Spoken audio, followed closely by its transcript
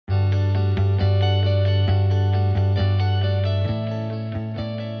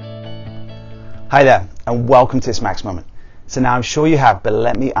Hi there, and welcome to this Max Moment. So now I'm sure you have, but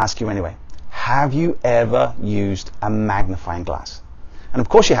let me ask you anyway. Have you ever used a magnifying glass? And of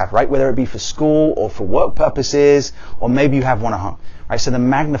course you have, right? Whether it be for school or for work purposes, or maybe you have one at home, right? So the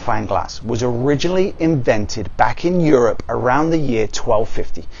magnifying glass was originally invented back in Europe around the year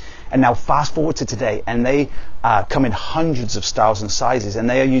 1250. And now fast forward to today, and they come in hundreds of styles and sizes, and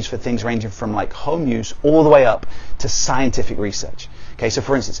they are used for things ranging from like home use all the way up to scientific research. Okay, so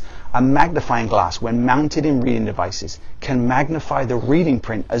for instance, a magnifying glass, when mounted in reading devices, can magnify the reading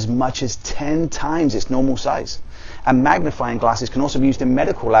print as much as 10 times its normal size. And magnifying glasses can also be used in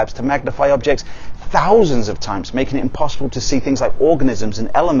medical labs to magnify objects thousands of times, making it impossible to see things like organisms and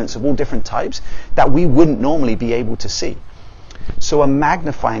elements of all different types that we wouldn't normally be able to see. So a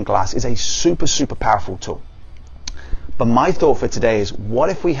magnifying glass is a super powerful tool. But my thought for today is, what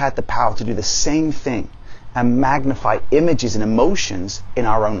if we had the power to do the same thing and magnify images and emotions in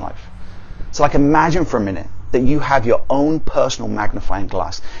our own life? So like, imagine for a minute that you have your own personal magnifying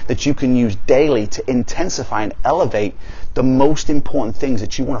glass that you can use daily to intensify and elevate the most important things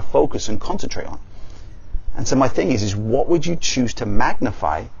that you want to focus and concentrate on. And so my thing is what would you choose to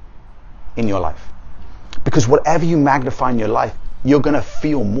magnify in your life? Because whatever you magnify in your life, you're going to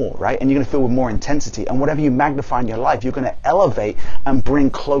feel more, right? And you're going to feel with more intensity. And whatever you magnify in your life, you're going to elevate and bring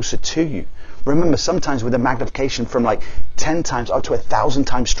closer to you. Remember, sometimes with a magnification from like 10 times up to 1,000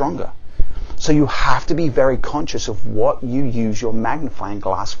 times stronger. So you have to be very conscious of what you use your magnifying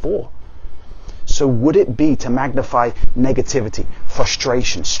glass for. So would it be to magnify negativity,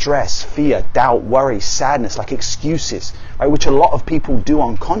 frustration, stress, fear, doubt, worry, sadness, like excuses, right, which a lot of people do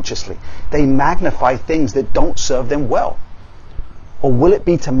unconsciously? They magnify things that don't serve them well. Or will it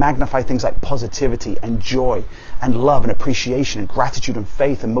be to magnify things like positivity and joy and love and appreciation and gratitude and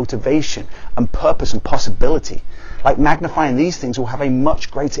faith and motivation and purpose and possibility? Like, magnifying these things will have a much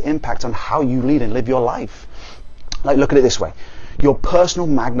greater impact on how you lead and live your life. Like, look at it this way. Your personal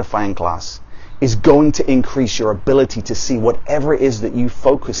magnifying glass is going to increase your ability to see whatever it is that you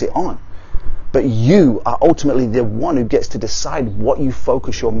focus it on. But you are ultimately the one who gets to decide what you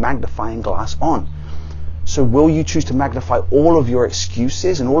focus your magnifying glass on. So will you choose to magnify all of your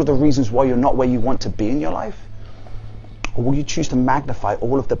excuses and all of the reasons why you're not where you want to be in your life? Or will you choose to magnify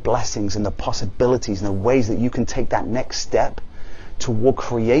all of the blessings and the possibilities and the ways that you can take that next step toward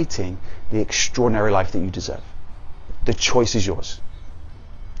creating the extraordinary life that you deserve? The choice is yours.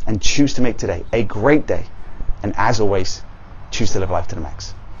 And choose to make today a great day. And as always, choose to live life to the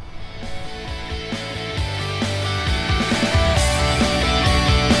max.